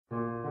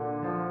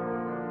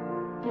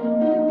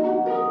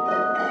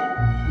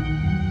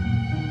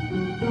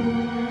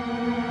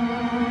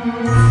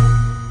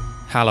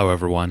Hello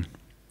everyone,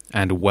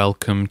 and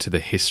welcome to the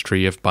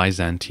History of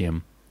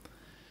Byzantium,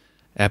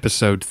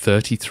 Episode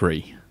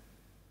 33,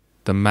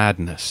 The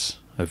Madness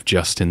of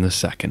Justin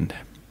II.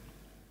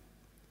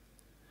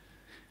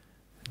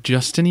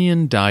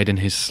 Justinian died in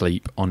his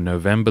sleep on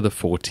November the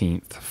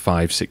 14th,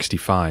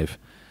 565,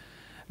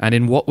 and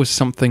in what was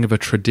something of a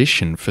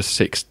tradition for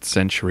 6th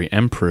century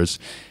emperors,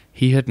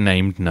 he had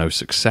named no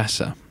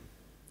successor.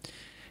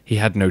 He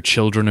had no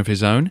children of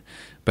his own,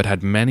 but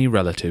had many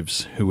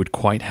relatives who would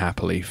quite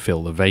happily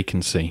fill the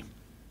vacancy.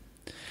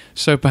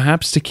 So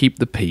perhaps to keep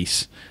the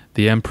peace,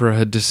 the emperor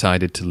had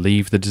decided to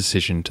leave the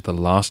decision to the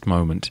last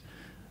moment,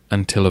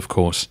 until, of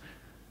course,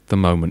 the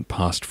moment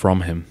passed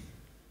from him.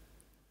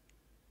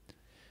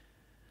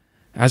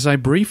 As I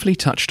briefly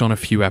touched on a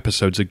few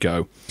episodes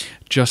ago,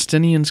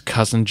 Justinian's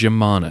cousin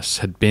Germanus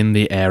had been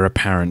the heir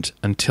apparent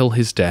until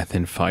his death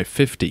in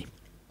 550.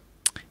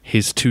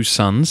 His two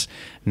sons,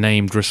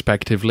 named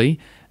respectively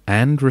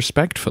and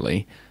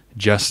respectfully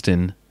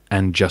Justin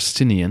and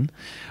Justinian,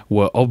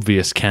 were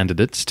obvious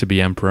candidates to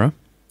be emperor,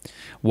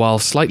 while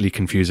slightly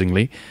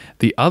confusingly,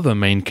 the other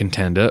main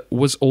contender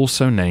was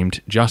also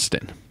named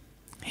Justin.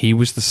 He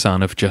was the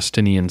son of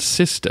Justinian's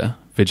sister,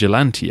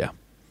 Vigilantia.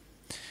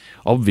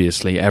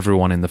 Obviously,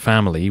 everyone in the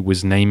family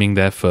was naming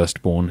their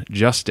firstborn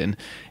Justin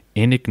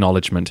in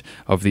acknowledgement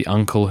of the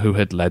uncle who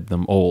had led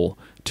them all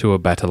to a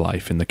better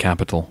life in the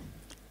capital.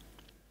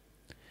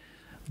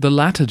 The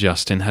latter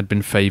Justin had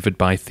been favoured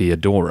by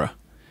Theodora,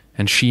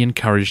 and she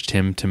encouraged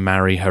him to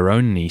marry her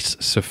own niece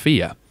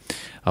Sophia,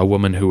 a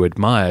woman who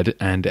admired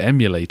and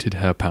emulated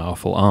her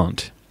powerful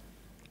aunt.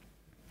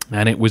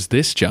 And it was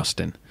this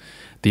Justin,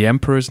 the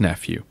emperor's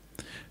nephew,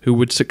 who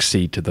would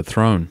succeed to the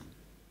throne.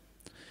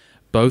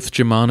 Both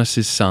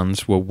Germanus'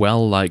 sons were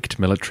well-liked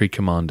military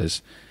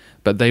commanders,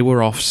 but they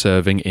were off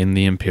serving in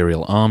the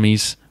imperial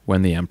armies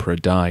when the emperor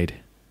died.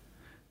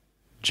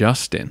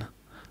 Justin,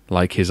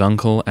 like his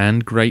uncle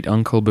and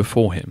great-uncle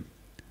before him,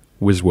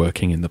 was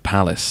working in the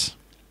palace.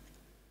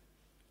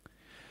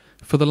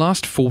 For the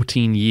last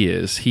 14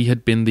 years, he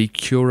had been the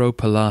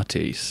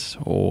Curopalates,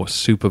 or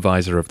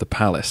supervisor of the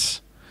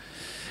palace.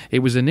 It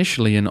was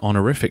initially an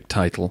honorific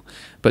title,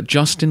 but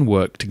Justin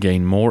worked to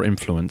gain more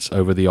influence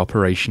over the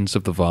operations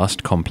of the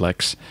vast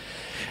complex,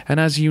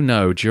 and as you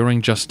know,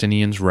 during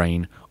Justinian's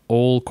reign,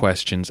 all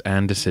questions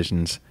and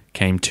decisions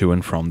came to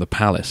and from the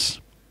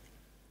palace.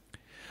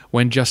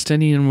 When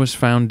Justinian was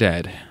found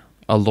dead,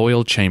 a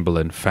loyal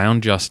chamberlain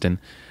found Justin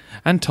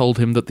and told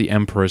him that the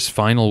emperor's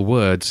final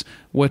words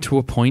were to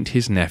appoint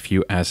his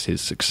nephew as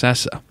his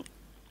successor.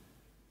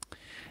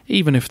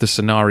 Even if the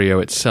scenario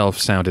itself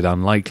sounded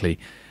unlikely,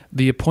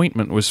 the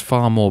appointment was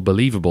far more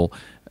believable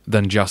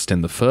than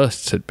Justin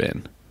I's had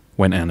been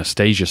when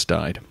Anastasius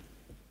died.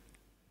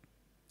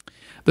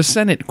 The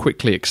Senate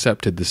quickly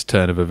accepted this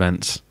turn of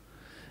events,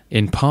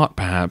 in part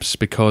perhaps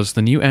because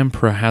the new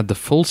emperor had the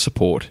full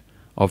support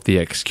of the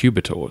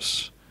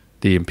excubators,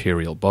 the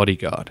imperial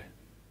bodyguard.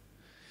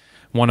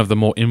 One of the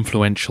more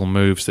influential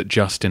moves that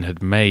Justin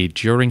had made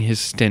during his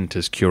stint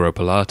as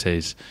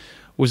Curopalates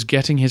was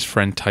getting his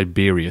friend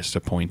Tiberius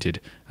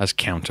appointed as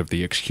Count of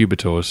the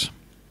Excubators.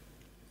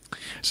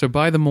 So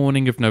by the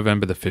morning of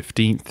November the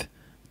 15th,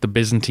 the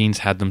Byzantines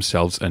had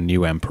themselves a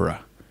new emperor,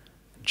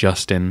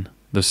 Justin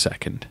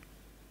II.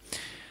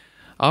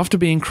 After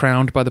being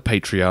crowned by the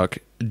Patriarch,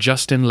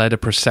 Justin led a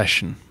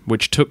procession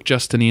which took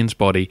Justinian's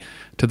body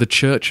to the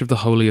Church of the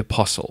Holy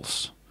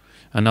Apostles,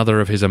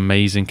 another of his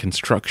amazing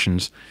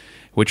constructions,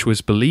 which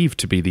was believed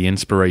to be the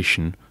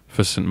inspiration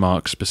for St.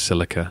 Mark's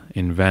Basilica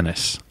in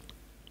Venice.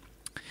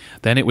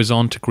 Then it was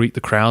on to greet the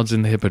crowds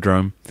in the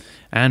Hippodrome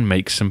and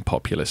make some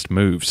populist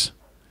moves.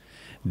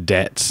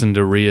 Debts and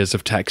arrears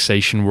of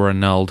taxation were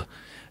annulled,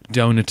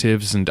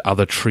 donatives and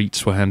other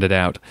treats were handed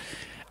out,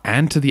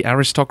 and to the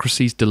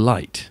aristocracy's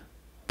delight,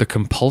 the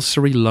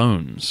compulsory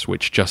loans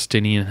which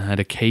Justinian had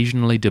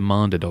occasionally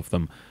demanded of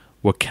them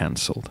were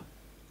cancelled.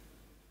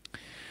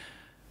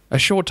 A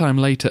short time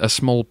later, a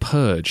small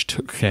purge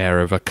took care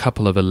of a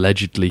couple of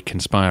allegedly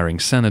conspiring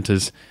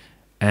senators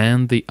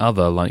and the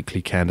other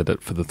likely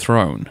candidate for the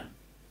throne,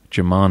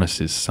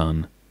 Germanus'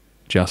 son,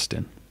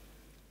 Justin.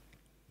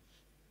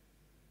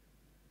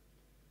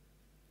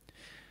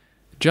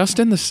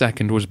 Justin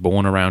II was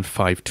born around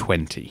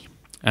 520,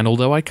 and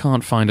although I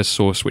can't find a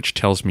source which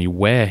tells me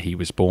where he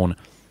was born,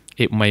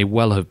 it may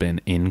well have been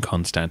in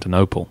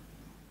Constantinople.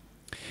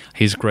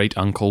 His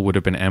great-uncle would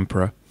have been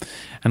emperor,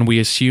 and we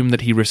assume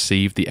that he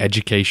received the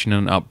education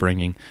and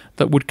upbringing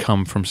that would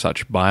come from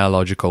such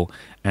biological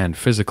and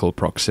physical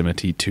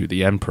proximity to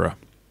the emperor.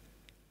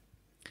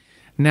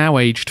 Now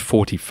aged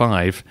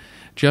 45,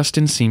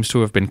 Justin seems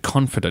to have been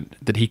confident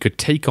that he could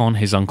take on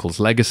his uncle's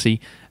legacy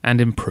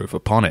and improve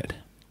upon it.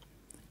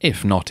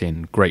 If not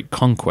in great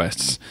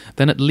conquests,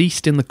 then at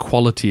least in the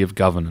quality of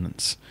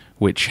governance,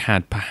 which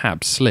had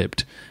perhaps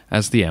slipped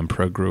as the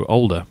emperor grew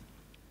older.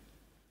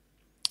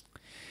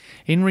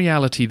 In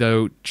reality,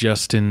 though,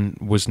 Justin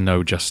was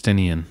no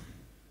Justinian.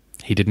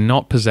 He did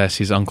not possess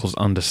his uncle's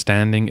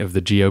understanding of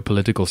the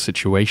geopolitical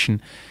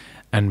situation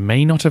and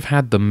may not have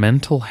had the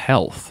mental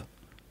health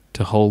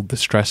to hold the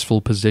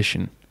stressful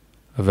position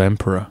of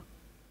emperor.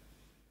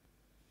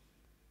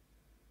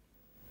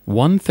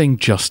 One thing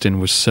Justin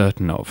was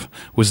certain of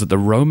was that the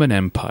Roman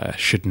Empire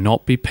should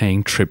not be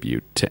paying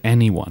tribute to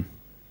anyone.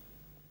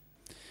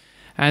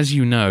 As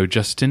you know,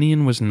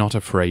 Justinian was not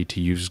afraid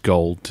to use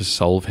gold to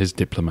solve his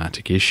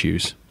diplomatic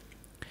issues.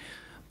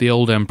 The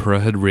old emperor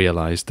had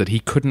realized that he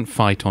couldn't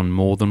fight on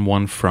more than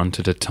one front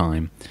at a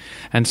time,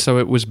 and so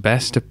it was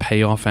best to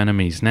pay off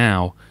enemies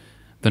now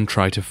than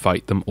try to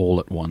fight them all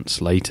at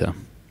once later.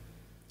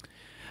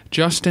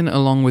 Justin,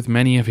 along with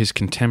many of his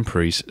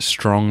contemporaries,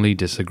 strongly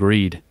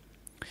disagreed.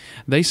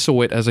 They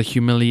saw it as a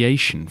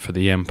humiliation for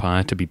the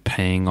empire to be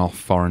paying off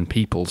foreign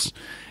peoples,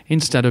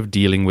 instead of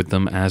dealing with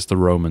them as the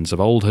Romans of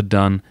old had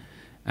done,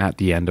 at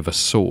the end of a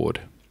sword.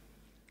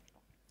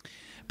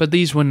 But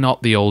these were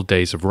not the old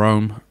days of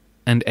Rome,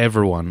 and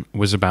everyone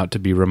was about to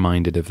be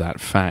reminded of that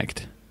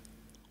fact.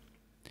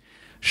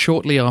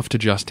 Shortly after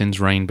Justin's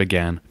reign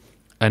began,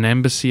 an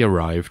embassy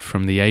arrived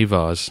from the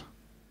Avars.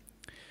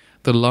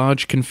 The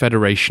large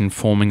confederation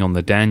forming on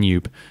the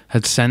Danube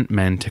had sent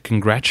men to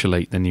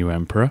congratulate the new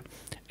emperor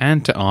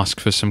and to ask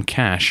for some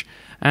cash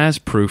as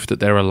proof that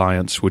their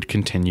alliance would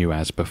continue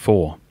as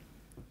before.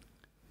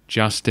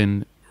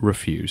 Justin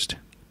refused.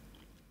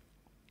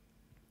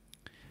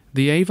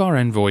 The Avar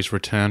envoys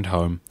returned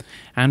home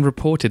and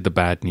reported the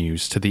bad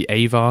news to the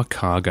Avar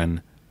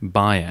Khagan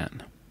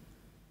Bayan.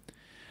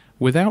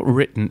 Without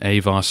written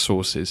Avar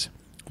sources,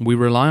 we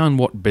rely on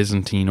what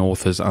Byzantine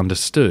authors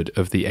understood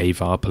of the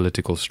Avar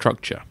political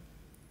structure.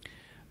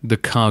 The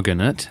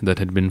Khaganate that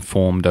had been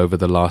formed over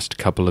the last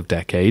couple of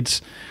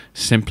decades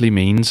simply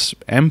means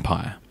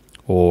empire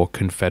or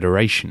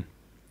confederation,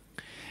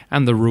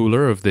 and the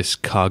ruler of this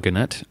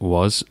Khaganate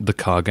was the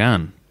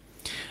Khagan,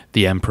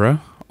 the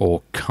emperor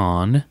or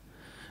Khan,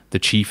 the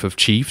chief of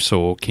chiefs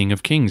or king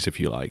of kings if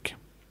you like.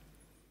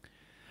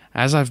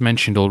 As I've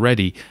mentioned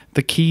already,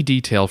 the key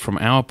detail from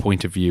our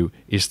point of view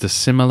is the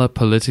similar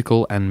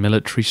political and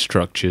military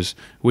structures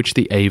which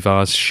the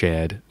Avars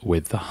shared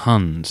with the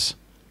Huns.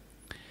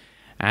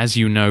 As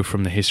you know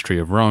from the history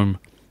of Rome,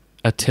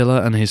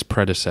 Attila and his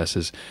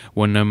predecessors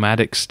were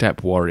nomadic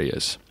steppe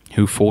warriors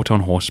who fought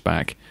on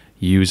horseback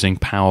using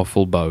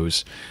powerful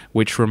bows,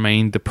 which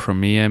remained the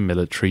premier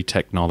military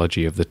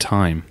technology of the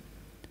time.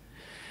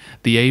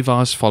 The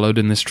Avars followed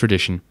in this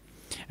tradition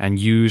and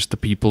used the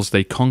peoples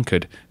they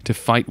conquered to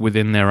fight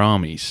within their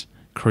armies,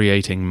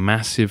 creating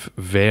massive,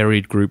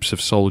 varied groups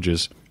of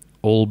soldiers,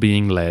 all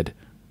being led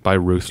by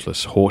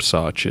ruthless horse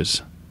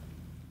archers.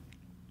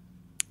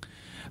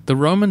 The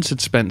Romans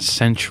had spent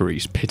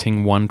centuries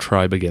pitting one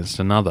tribe against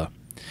another,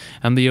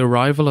 and the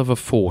arrival of a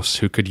force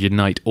who could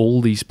unite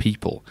all these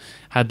people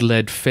had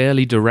led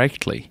fairly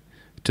directly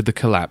to the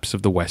collapse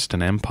of the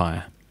Western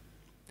Empire.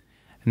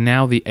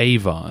 Now the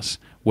Avars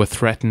were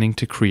threatening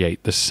to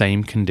create the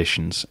same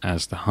conditions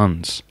as the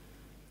Huns.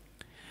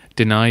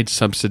 Denied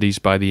subsidies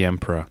by the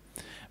emperor,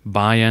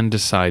 Bayan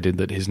decided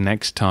that his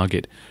next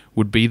target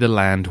would be the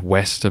land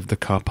west of the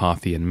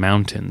Carpathian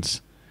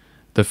Mountains,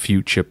 the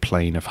future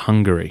plain of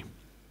Hungary.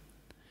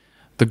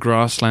 The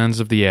grasslands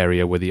of the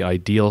area were the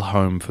ideal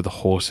home for the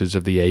horses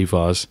of the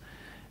Avars,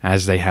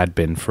 as they had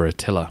been for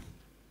Attila.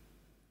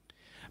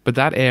 But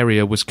that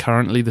area was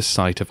currently the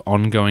site of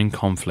ongoing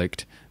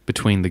conflict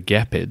between the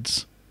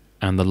Gepids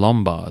and the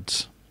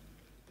Lombards.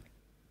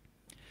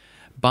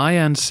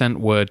 Bayan sent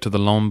word to the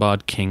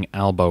Lombard king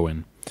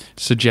Alboin,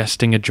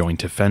 suggesting a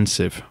joint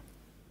offensive.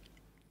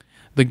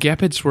 The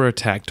Gepids were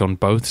attacked on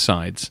both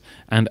sides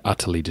and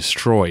utterly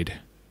destroyed.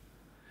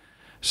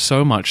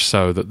 So much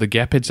so that the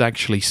Gepids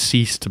actually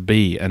ceased to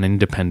be an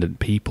independent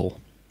people,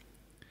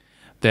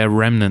 their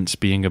remnants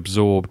being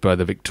absorbed by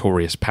the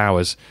victorious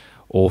powers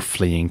or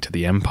fleeing to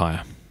the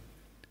empire.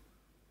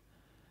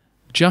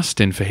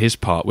 Justin, for his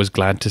part, was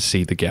glad to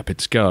see the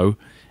Gepids go,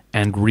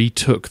 and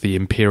retook the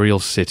imperial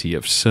city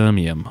of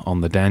Sirmium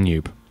on the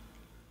Danube.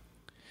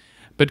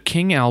 But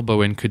King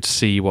Alboin could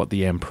see what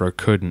the emperor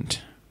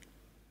couldn't.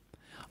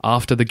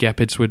 After the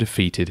Gepids were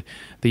defeated,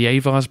 the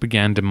Avars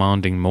began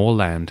demanding more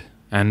land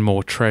and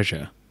more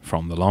treasure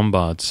from the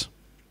Lombards.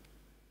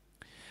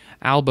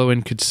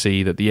 Alboin could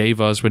see that the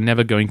Avars were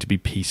never going to be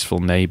peaceful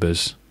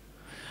neighbours.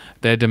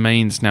 Their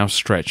domains now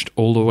stretched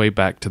all the way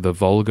back to the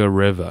Volga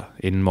River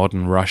in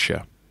modern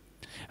Russia,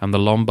 and the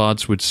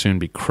Lombards would soon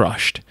be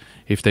crushed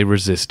if they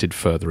resisted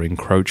further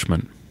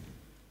encroachment.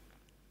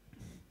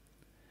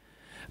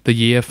 The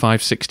year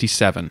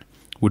 567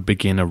 would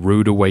begin a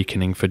rude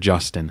awakening for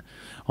Justin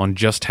on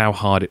just how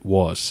hard it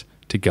was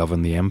to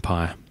govern the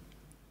empire.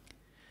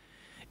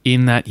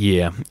 In that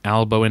year,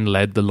 Alboin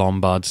led the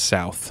Lombards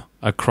south,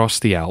 across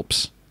the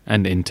Alps,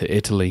 and into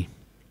Italy.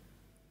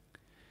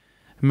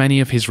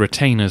 Many of his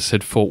retainers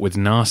had fought with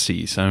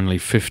Narses only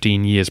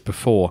 15 years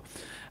before,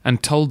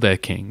 and told their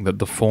king that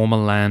the former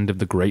land of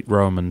the great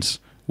Romans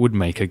would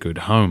make a good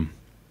home.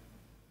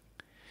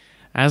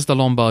 As the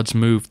Lombards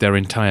moved their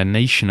entire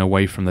nation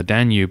away from the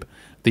Danube,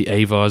 the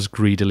Avars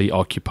greedily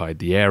occupied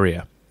the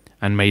area,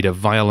 and made a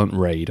violent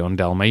raid on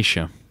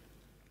Dalmatia.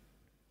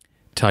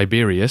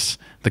 Tiberius,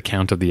 the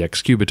Count of the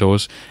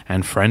Excubators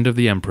and friend of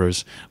the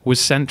emperors, was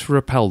sent to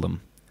repel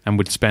them, and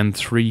would spend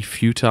 3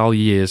 futile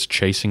years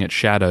chasing at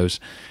shadows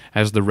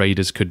as the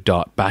raiders could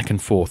dart back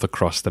and forth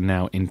across the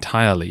now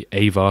entirely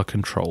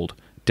Avar-controlled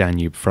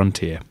Danube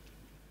frontier.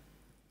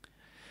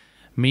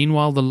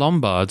 Meanwhile, the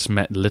Lombards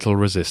met little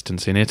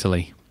resistance in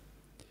Italy.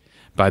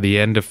 By the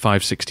end of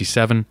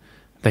 567,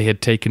 they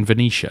had taken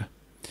Venetia,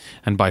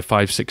 and by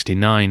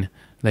 569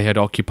 they had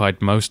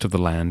occupied most of the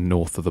land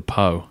north of the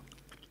Po.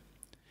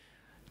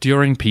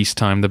 During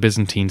peacetime, the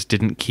Byzantines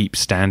didn't keep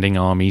standing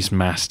armies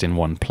massed in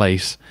one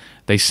place.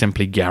 They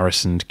simply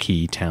garrisoned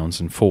key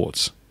towns and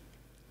forts.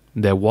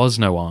 There was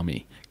no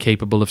army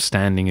capable of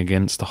standing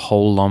against the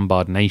whole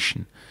Lombard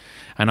nation,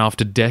 and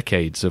after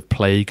decades of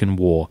plague and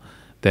war,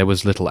 there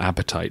was little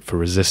appetite for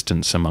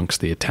resistance amongst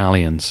the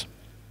Italians.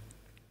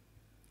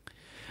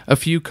 A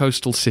few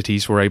coastal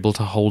cities were able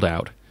to hold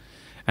out,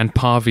 and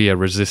Pavia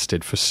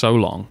resisted for so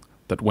long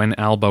that when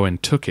Alboin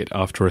took it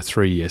after a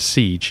 3-year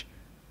siege,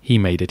 he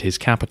made it his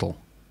capital.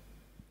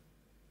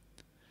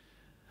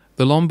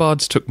 The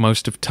Lombards took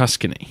most of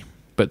Tuscany,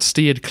 but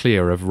steered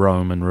clear of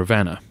Rome and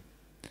Ravenna.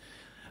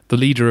 The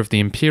leader of the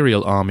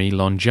imperial army,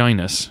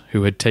 Longinus,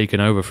 who had taken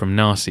over from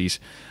Narses,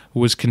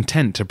 was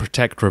content to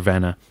protect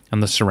Ravenna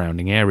and the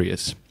surrounding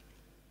areas.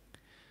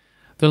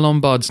 The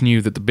Lombards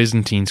knew that the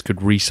Byzantines could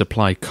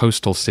resupply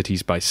coastal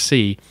cities by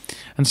sea,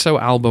 and so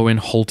Alboin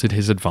halted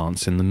his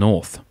advance in the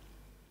north.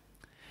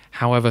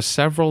 However,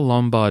 several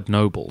Lombard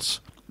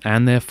nobles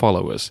and their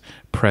followers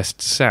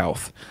pressed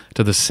south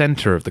to the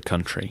centre of the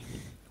country,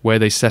 where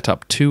they set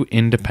up 2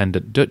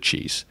 independent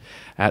duchies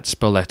at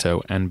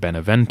Spoleto and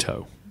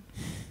Benevento.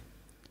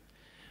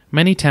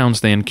 Many towns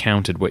they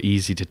encountered were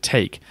easy to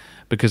take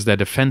because their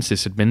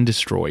defences had been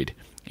destroyed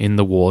in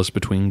the wars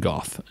between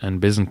Goth and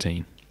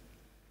Byzantine.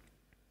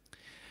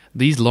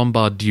 These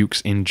Lombard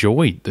dukes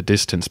enjoyed the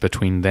distance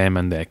between them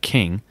and their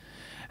king,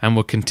 and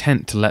were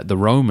content to let the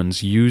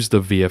Romans use the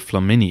Via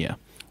Flaminia,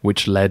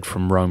 which led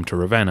from Rome to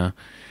Ravenna,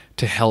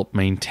 to help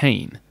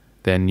maintain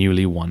their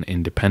newly won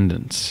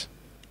independence.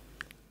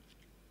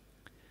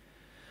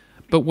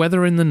 But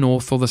whether in the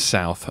north or the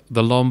south,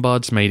 the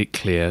Lombards made it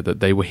clear that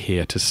they were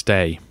here to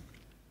stay.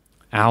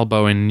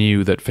 Alboin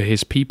knew that for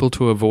his people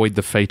to avoid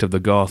the fate of the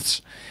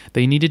Goths,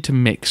 they needed to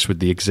mix with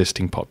the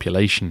existing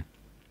population.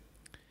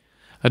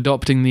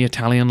 Adopting the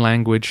Italian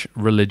language,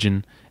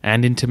 religion,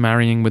 and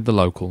intermarrying with the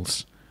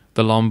locals,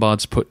 the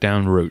Lombards put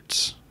down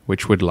roots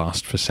which would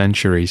last for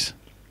centuries.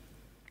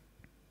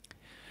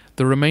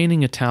 The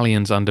remaining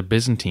Italians under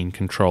Byzantine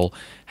control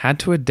had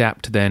to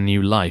adapt to their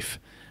new life,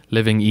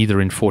 living either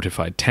in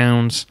fortified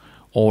towns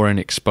or in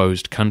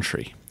exposed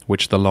country,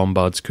 which the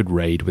Lombards could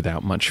raid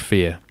without much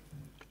fear.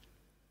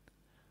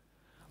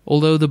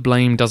 Although the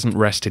blame doesn't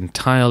rest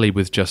entirely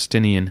with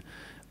Justinian,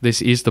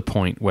 this is the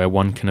point where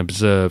one can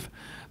observe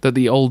that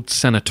the old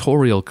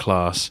senatorial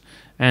class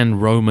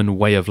and Roman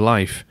way of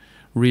life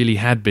really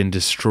had been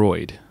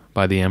destroyed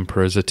by the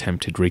emperor's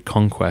attempted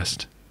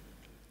reconquest.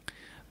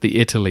 The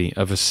Italy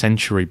of a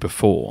century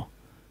before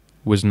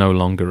was no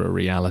longer a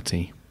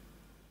reality.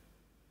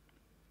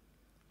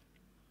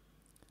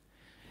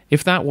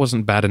 If that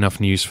wasn't bad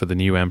enough news for the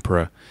new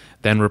emperor,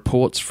 then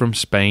reports from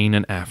Spain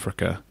and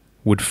Africa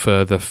would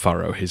further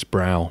furrow his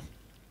brow.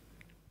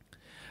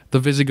 The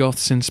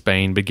Visigoths in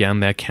Spain began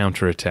their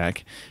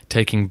counterattack,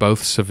 taking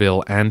both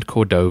Seville and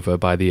Cordova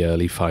by the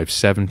early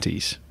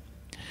 570s,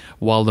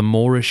 while the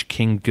Moorish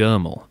king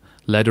Germel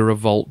led a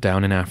revolt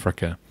down in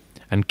Africa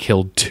and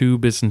killed 2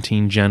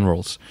 Byzantine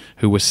generals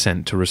who were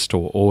sent to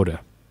restore order.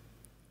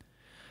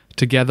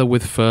 Together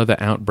with further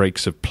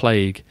outbreaks of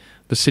plague,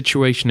 the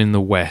situation in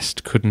the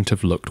west couldn't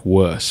have looked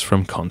worse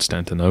from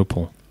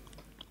Constantinople.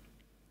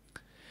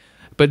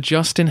 But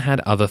Justin had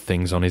other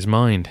things on his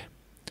mind.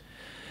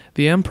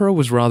 The emperor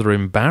was rather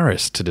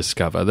embarrassed to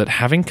discover that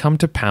having come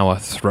to power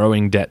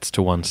throwing debts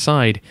to one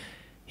side,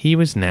 he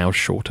was now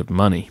short of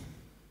money.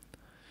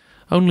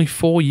 Only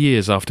 4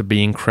 years after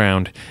being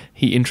crowned,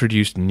 he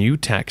introduced new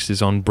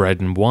taxes on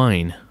bread and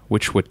wine,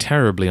 which were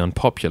terribly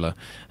unpopular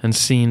and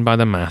seen by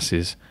the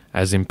masses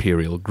as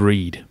imperial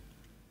greed.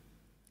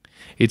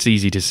 It's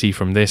easy to see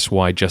from this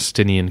why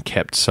Justinian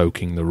kept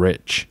soaking the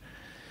rich.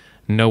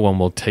 No one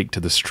will take to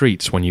the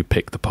streets when you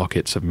pick the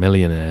pockets of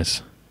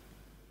millionaires.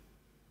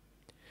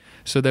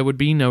 So there would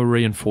be no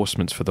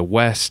reinforcements for the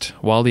West,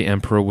 while the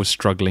emperor was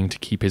struggling to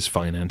keep his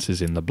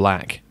finances in the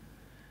black.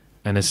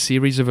 And a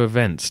series of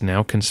events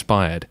now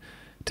conspired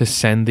to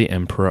send the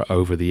emperor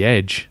over the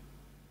edge.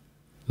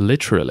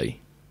 Literally,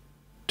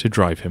 to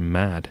drive him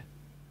mad.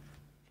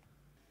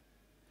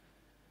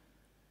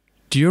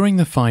 During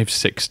the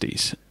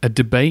 560s, a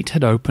debate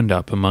had opened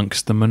up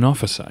amongst the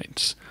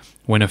Monophysites,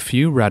 when a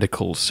few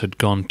radicals had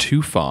gone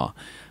too far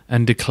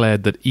and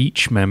declared that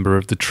each member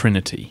of the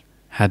Trinity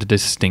had a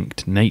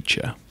distinct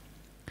nature.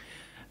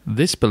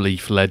 This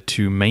belief led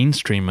to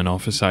mainstream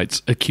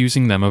Monophysites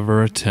accusing them of a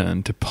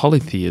return to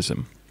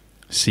polytheism,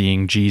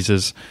 seeing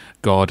Jesus,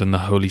 God, and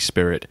the Holy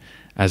Spirit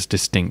as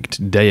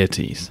distinct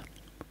deities.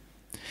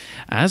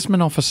 As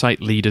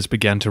Monophysite leaders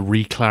began to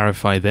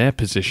re-clarify their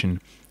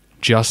position,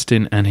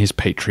 Justin and his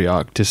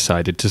patriarch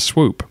decided to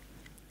swoop.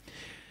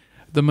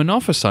 The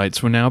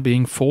Monophysites were now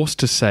being forced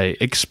to say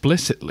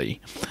explicitly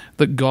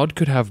that God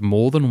could have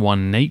more than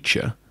one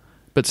nature,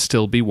 but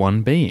still be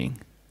one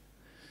being.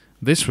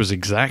 This was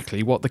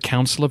exactly what the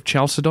Council of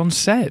Chalcedon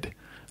said,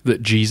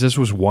 that Jesus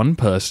was one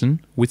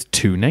person with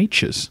two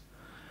natures.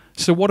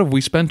 So what have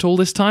we spent all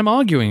this time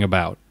arguing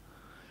about?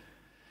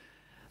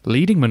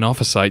 Leading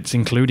Monophysites,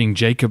 including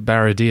Jacob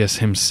Baradius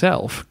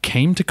himself,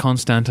 came to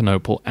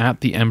Constantinople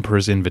at the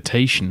emperor's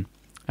invitation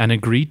and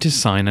agreed to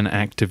sign an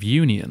Act of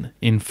Union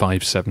in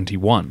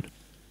 571.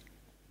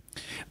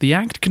 The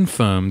act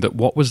confirmed that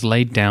what was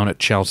laid down at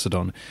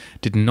Chalcedon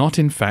did not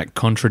in fact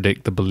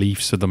contradict the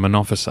beliefs of the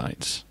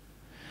Monophysites.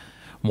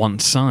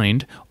 Once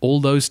signed, all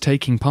those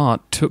taking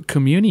part took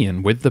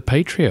communion with the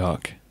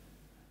Patriarch.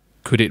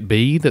 Could it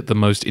be that the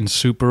most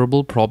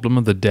insuperable problem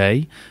of the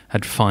day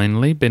had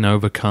finally been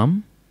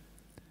overcome?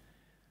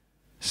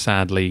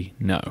 Sadly,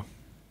 no.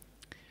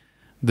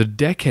 The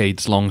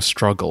decades-long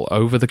struggle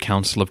over the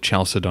Council of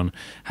Chalcedon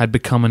had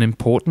become an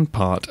important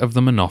part of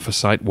the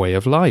Monophysite way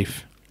of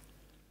life.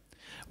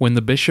 When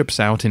the bishops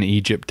out in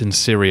Egypt and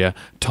Syria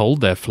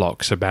told their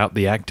flocks about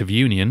the Act of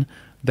Union,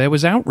 there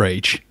was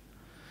outrage.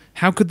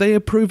 How could they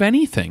approve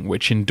anything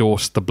which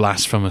endorsed the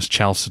blasphemous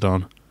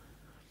Chalcedon?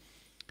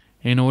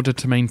 In order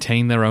to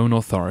maintain their own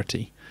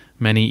authority,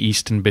 many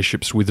Eastern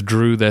bishops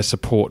withdrew their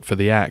support for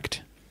the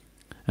act,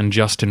 and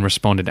Justin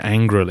responded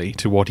angrily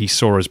to what he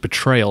saw as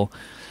betrayal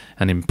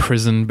and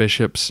imprisoned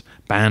bishops,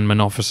 banned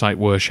Monophysite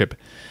worship,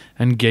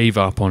 and gave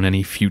up on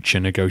any future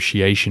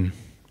negotiation.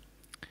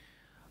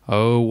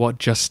 Oh, what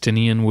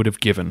Justinian would have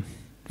given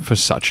for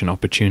such an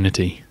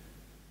opportunity.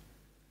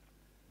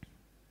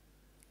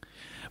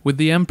 With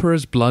the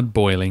emperor's blood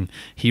boiling,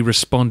 he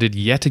responded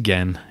yet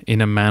again in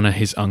a manner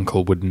his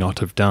uncle would not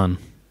have done.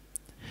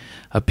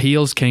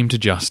 Appeals came to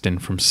Justin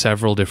from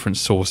several different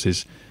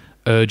sources,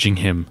 urging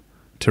him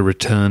to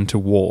return to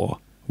war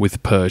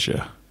with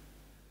Persia.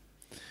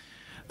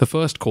 The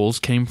first calls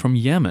came from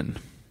Yemen.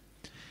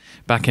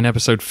 Back in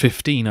episode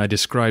 15, I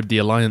described the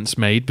alliance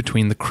made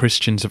between the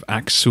Christians of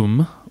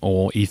Aksum,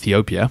 or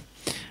Ethiopia,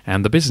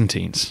 and the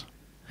Byzantines,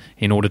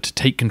 in order to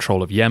take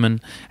control of Yemen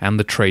and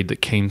the trade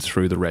that came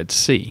through the Red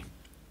Sea.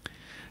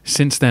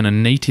 Since then, a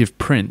native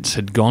prince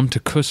had gone to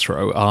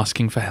Khusro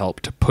asking for help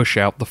to push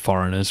out the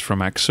foreigners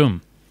from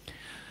Aksum.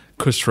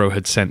 Khusro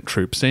had sent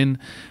troops in,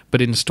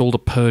 but installed a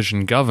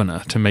Persian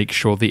governor to make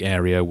sure the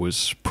area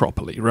was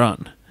properly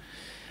run.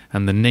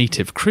 And the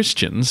native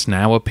Christians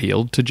now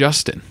appealed to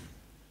Justin.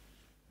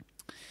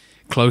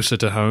 Closer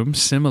to home,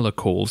 similar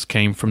calls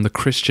came from the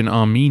Christian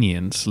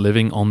Armenians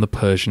living on the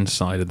Persian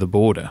side of the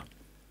border.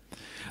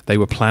 They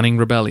were planning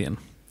rebellion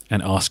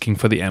and asking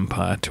for the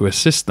empire to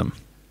assist them.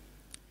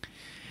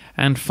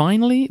 And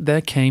finally,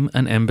 there came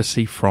an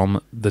embassy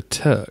from the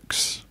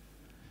Turks.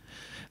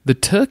 The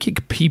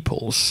Turkic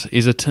peoples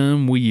is a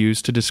term we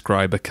use to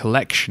describe a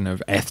collection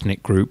of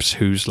ethnic groups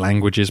whose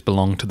languages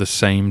belong to the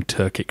same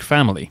Turkic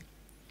family.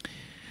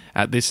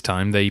 At this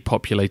time, they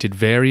populated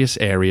various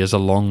areas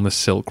along the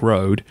Silk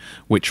Road,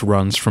 which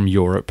runs from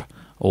Europe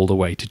all the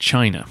way to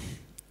China.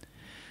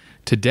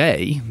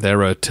 Today,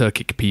 there are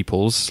Turkic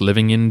peoples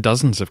living in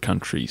dozens of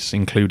countries,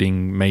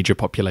 including major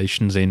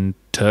populations in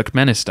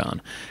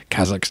Turkmenistan,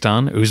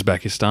 Kazakhstan,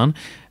 Uzbekistan,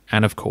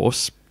 and of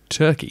course,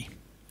 Turkey.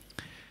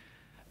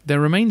 There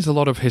remains a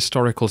lot of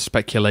historical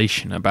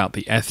speculation about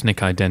the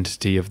ethnic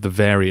identity of the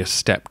various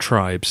steppe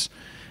tribes,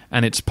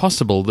 and it's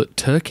possible that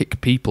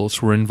Turkic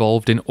peoples were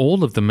involved in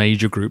all of the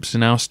major groups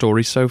in our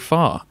story so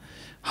far: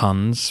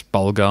 Huns,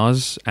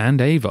 Bulgars,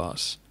 and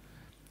Avars.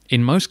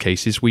 In most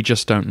cases, we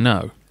just don't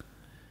know.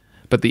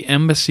 But the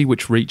embassy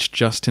which reached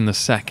Justin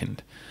II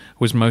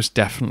was most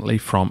definitely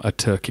from a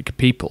Turkic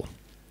people.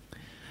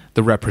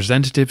 The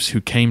representatives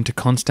who came to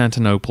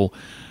Constantinople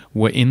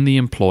were in the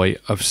employ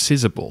of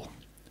Sizibul,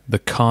 the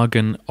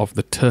Khagan of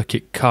the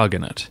Turkic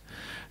Khaganate,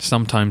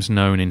 sometimes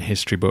known in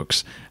history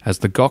books as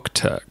the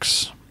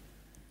Gokturks.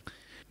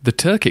 The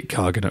Turkic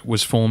Khaganate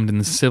was formed in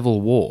the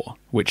civil war,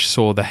 which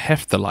saw the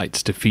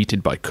Hephthalites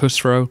defeated by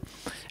Khusro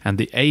and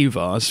the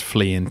Avars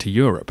flee into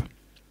Europe.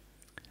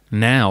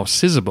 Now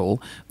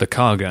Sizibul, the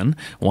Khagan,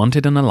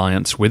 wanted an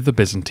alliance with the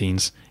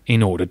Byzantines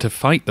in order to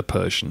fight the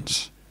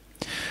Persians.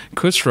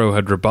 Khusro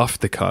had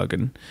rebuffed the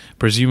Khagan,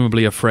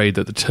 presumably afraid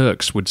that the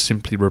Turks would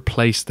simply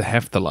replace the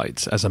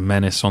Hephthalites as a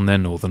menace on their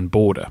northern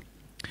border.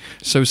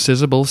 So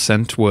Sizibul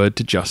sent word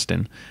to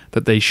Justin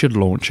that they should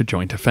launch a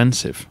joint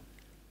offensive.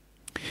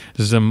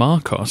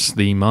 Zamarkos,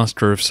 the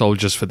master of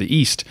soldiers for the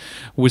east,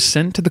 was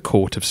sent to the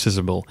court of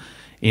Sizibul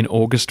in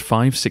August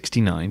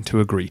 569 to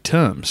agree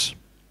terms.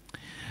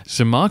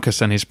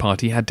 Zamarkos and his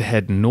party had to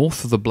head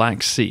north of the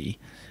Black Sea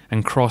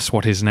and cross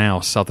what is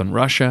now southern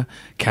Russia,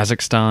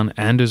 Kazakhstan,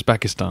 and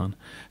Uzbekistan,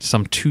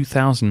 some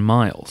 2,000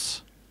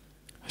 miles.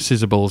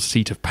 Sizibul's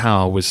seat of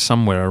power was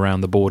somewhere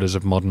around the borders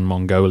of modern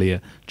Mongolia,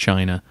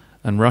 China,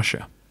 and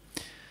Russia.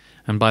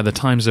 And by the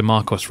time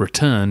Zamarkos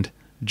returned,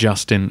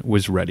 Justin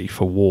was ready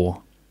for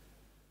war.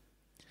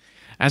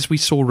 as we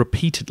saw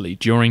repeatedly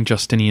during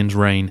Justinian's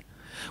reign.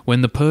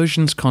 When the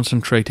Persians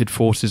concentrated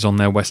forces on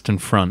their western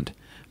front,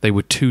 they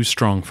were too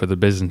strong for the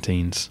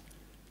Byzantines.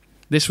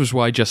 This was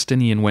why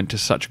Justinian went to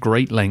such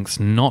great lengths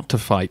not to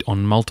fight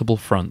on multiple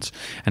fronts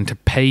and to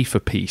pay for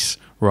peace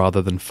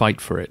rather than fight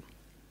for it.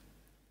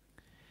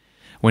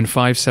 When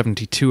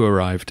 572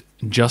 arrived,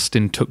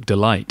 Justin took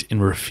delight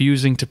in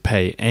refusing to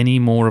pay any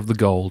more of the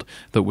gold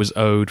that was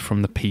owed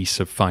from the peace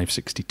of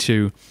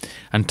 562,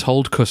 and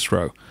told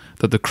Khusro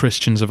that the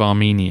Christians of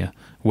Armenia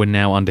were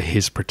now under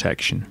his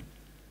protection.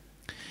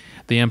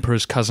 The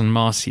emperor's cousin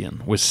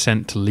Marcian was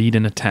sent to lead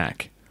an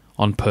attack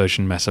on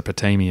Persian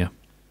Mesopotamia.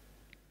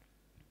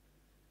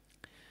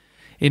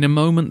 In a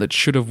moment that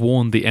should have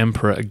warned the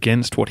emperor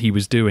against what he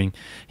was doing,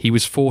 he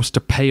was forced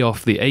to pay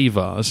off the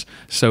Avars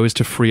so as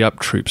to free up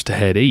troops to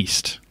head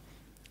east.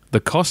 The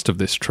cost of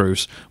this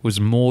truce was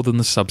more than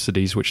the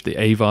subsidies which the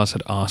Avars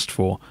had asked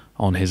for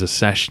on his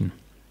accession.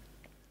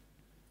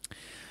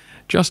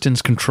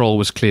 Justin's control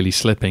was clearly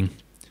slipping.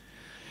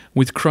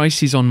 With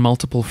crises on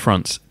multiple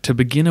fronts, to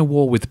begin a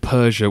war with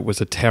Persia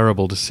was a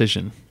terrible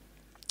decision.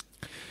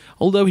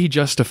 Although he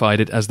justified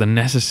it as the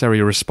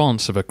necessary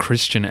response of a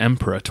Christian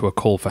emperor to a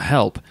call for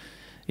help,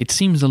 it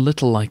seems a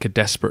little like a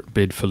desperate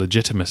bid for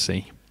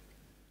legitimacy.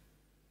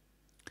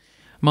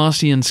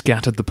 Marcian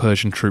scattered the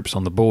Persian troops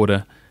on the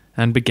border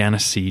and began a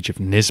siege of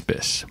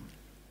Nisibis.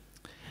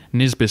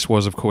 Nisibis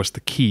was, of course, the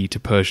key to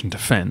Persian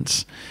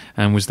defence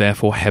and was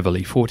therefore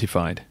heavily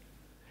fortified.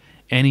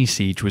 Any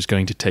siege was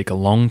going to take a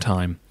long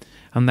time,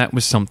 and that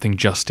was something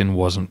Justin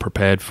wasn't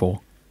prepared for.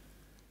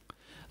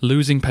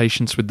 Losing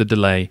patience with the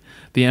delay,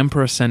 the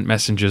emperor sent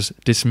messengers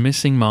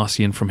dismissing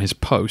Marcian from his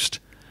post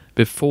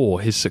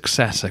before his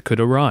successor could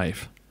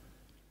arrive.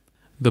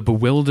 The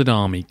bewildered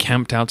army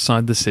camped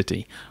outside the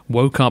city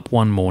woke up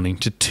one morning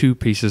to two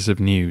pieces of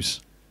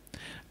news.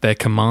 Their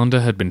commander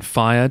had been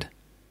fired,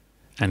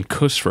 and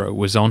Khusro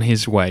was on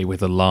his way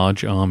with a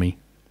large army.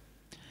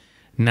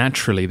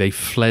 Naturally, they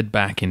fled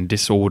back in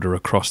disorder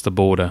across the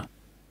border,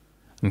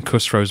 and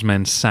Khusro's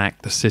men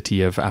sacked the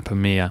city of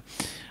Apamea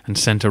and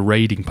sent a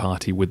raiding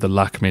party with the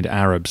Lakhmid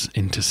Arabs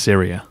into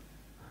Syria.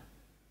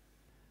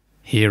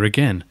 Here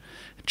again,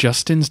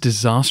 Justin's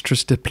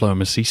disastrous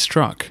diplomacy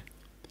struck.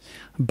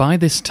 By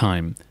this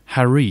time,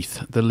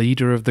 Harith, the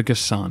leader of the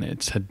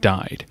Ghassanids, had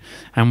died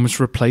and was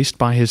replaced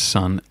by his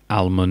son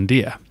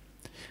Al-Mundir.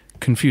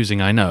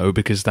 Confusing, I know,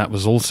 because that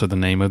was also the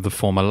name of the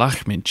former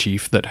Lakhmid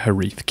chief that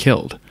Harith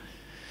killed.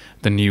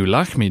 The new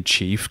Lakhmid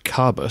chief,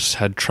 Qaboos,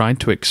 had tried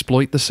to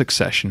exploit the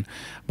succession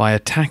by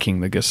attacking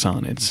the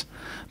Ghassanids,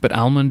 but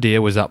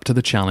Al-Mundir was up to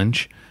the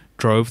challenge,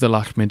 drove the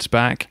Lakhmids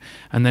back,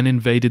 and then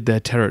invaded their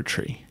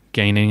territory,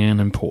 gaining an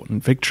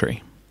important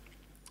victory.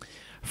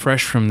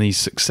 Fresh from these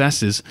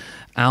successes,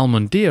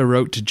 Al-Mundir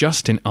wrote to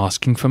Justin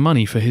asking for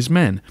money for his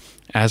men,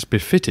 as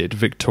befitted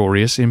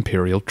victorious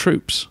imperial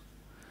troops.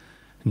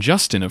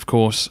 Justin, of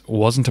course,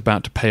 wasn't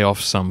about to pay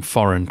off some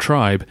foreign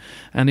tribe,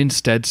 and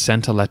instead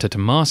sent a letter to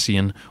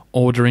Marcian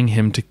ordering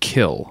him to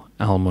kill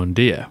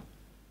Al-Mundir.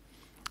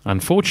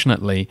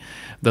 Unfortunately,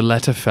 the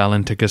letter fell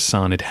into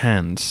Ghassanid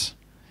hands.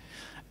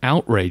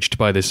 Outraged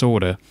by this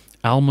order,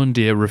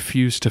 Al-Mundir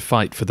refused to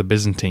fight for the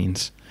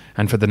Byzantines,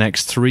 and for the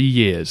next 3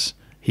 years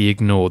he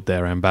ignored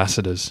their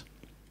ambassadors.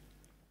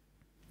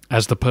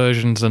 As the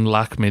Persians and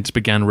Lakhmids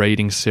began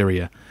raiding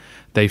Syria,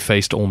 they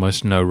faced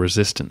almost no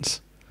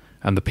resistance,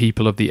 and the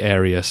people of the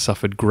area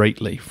suffered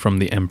greatly from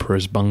the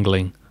emperor's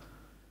bungling.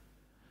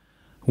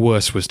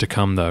 Worse was to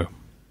come, though.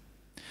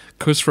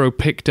 Khusro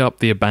picked up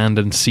the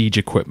abandoned siege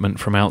equipment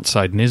from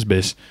outside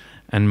Nisibis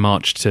and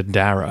marched to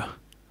Dara,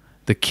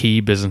 the key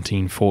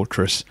Byzantine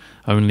fortress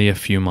only a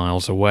few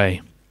miles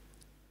away.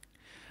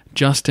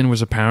 Justin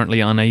was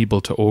apparently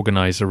unable to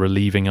organize a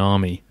relieving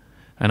army,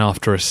 and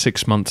after a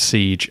 6-month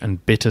siege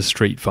and bitter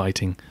street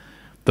fighting,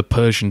 the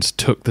Persians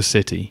took the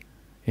city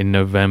in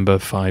November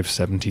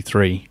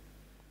 573.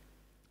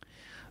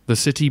 The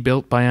city,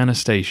 built by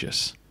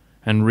Anastasius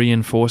and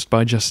reinforced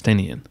by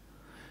Justinian,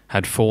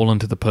 had fallen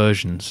to the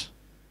Persians,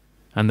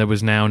 and there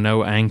was now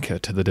no anchor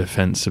to the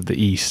defense of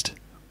the east.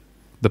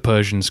 The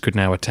Persians could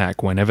now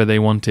attack whenever they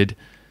wanted,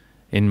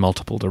 in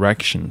multiple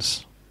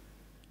directions.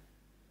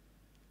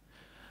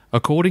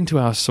 According to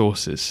our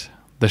sources,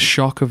 the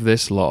shock of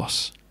this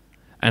loss,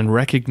 and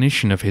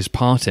recognition of his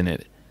part in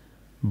it,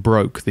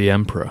 broke the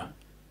emperor.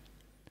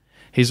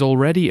 His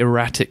already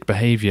erratic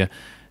behavior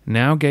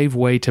now gave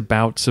way to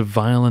bouts of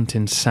violent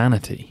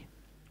insanity.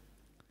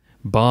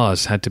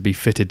 Bars had to be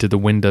fitted to the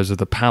windows of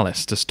the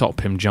palace to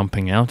stop him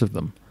jumping out of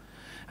them,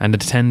 and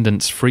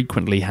attendants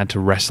frequently had to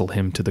wrestle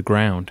him to the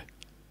ground.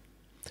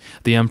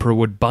 The emperor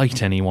would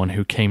bite anyone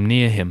who came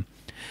near him,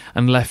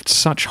 and left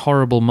such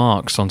horrible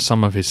marks on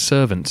some of his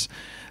servants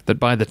that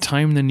by the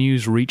time the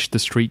news reached the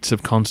streets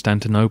of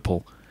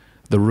Constantinople,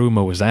 the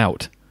rumour was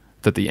out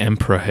that the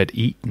emperor had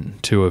eaten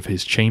 2 of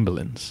his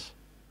chamberlains.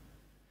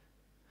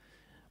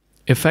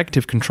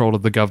 Effective control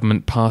of the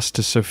government passed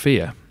to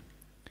Sophia.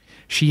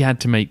 She had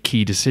to make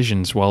key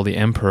decisions while the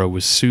emperor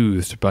was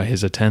soothed by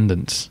his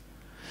attendants.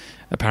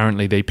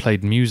 Apparently they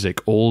played music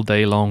all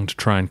day long to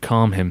try and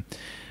calm him,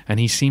 and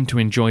he seemed to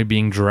enjoy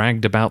being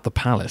dragged about the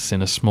palace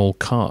in a small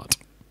cart.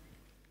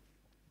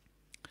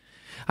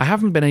 I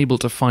haven't been able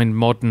to find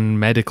modern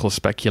medical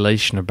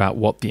speculation about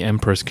what the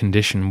emperor's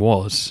condition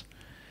was.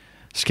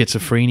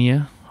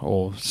 Schizophrenia,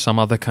 or some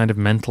other kind of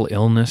mental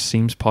illness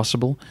seems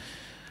possible,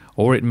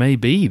 or it may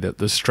be that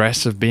the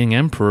stress of being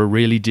emperor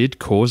really did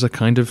cause a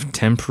kind of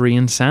temporary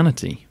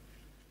insanity.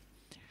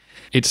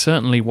 It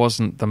certainly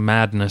wasn't the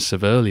madness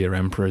of earlier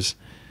emperors,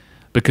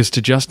 because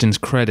to Justin's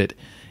credit,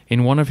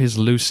 in one of his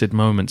lucid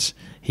moments,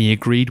 he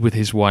agreed with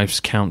his wife's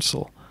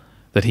counsel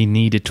that he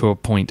needed to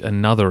appoint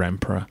another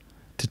emperor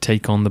to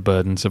take on the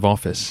burdens of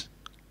office.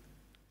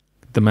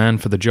 The man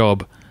for the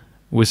job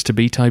was to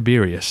be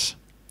Tiberius,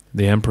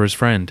 the emperor's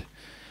friend,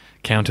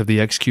 Count of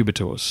the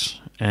Excubators,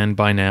 and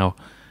by now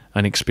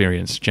an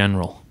experienced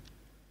general.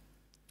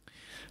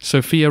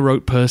 Sophia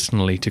wrote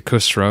personally to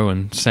Khusro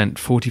and sent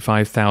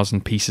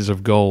 45,000 pieces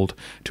of gold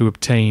to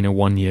obtain a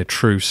 1-year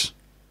truce.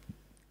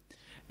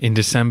 In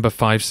December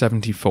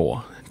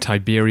 574,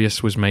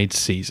 Tiberius was made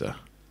Caesar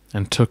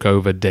and took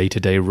over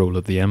day-to-day rule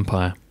of the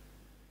empire.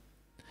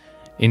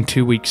 In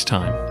 2 weeks'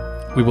 time,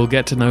 we will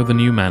get to know the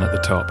new man at the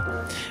top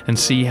and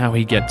see how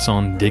he gets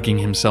on digging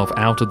himself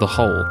out of the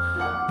hole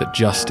that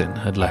Justin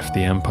had left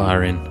the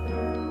empire in.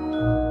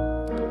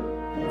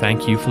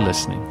 Thank you for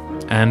listening,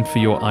 and for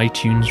your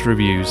iTunes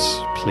reviews,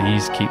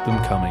 please keep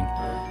them coming,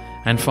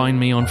 and find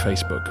me on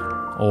Facebook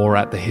or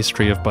at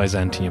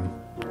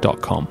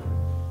thehistoryofbyzantium.com.